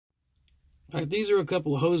All right, these are a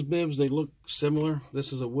couple of hose bibs. They look similar.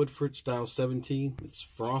 This is a Woodford Style 17. It's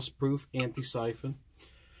frost-proof anti-siphon.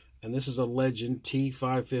 And this is a Legend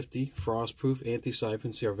T550 frost-proof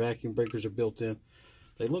anti-siphon. See, our vacuum breakers are built in.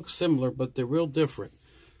 They look similar, but they're real different.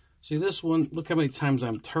 See, this one, look how many times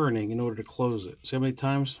I'm turning in order to close it. See how many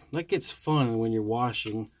times? That gets fun when you're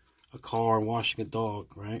washing a car and washing a dog,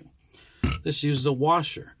 right? This uses a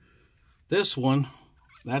washer. This one,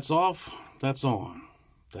 that's off, that's on.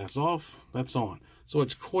 That's off, that's on. So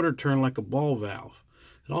it's quarter turn like a ball valve.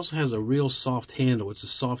 It also has a real soft handle. It's a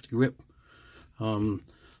soft grip. So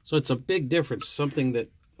it's a big difference. Something that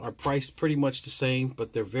are priced pretty much the same,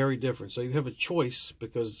 but they're very different. So you have a choice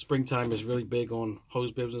because springtime is really big on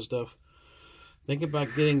hose bibs and stuff. Think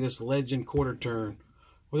about getting this Legend quarter turn.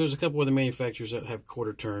 Well, there's a couple other manufacturers that have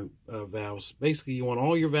quarter turn valves. Basically, you want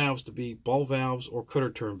all your valves to be ball valves or quarter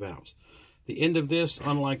turn valves. The end of this,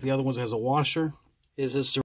 unlike the other ones, has a washer. Is this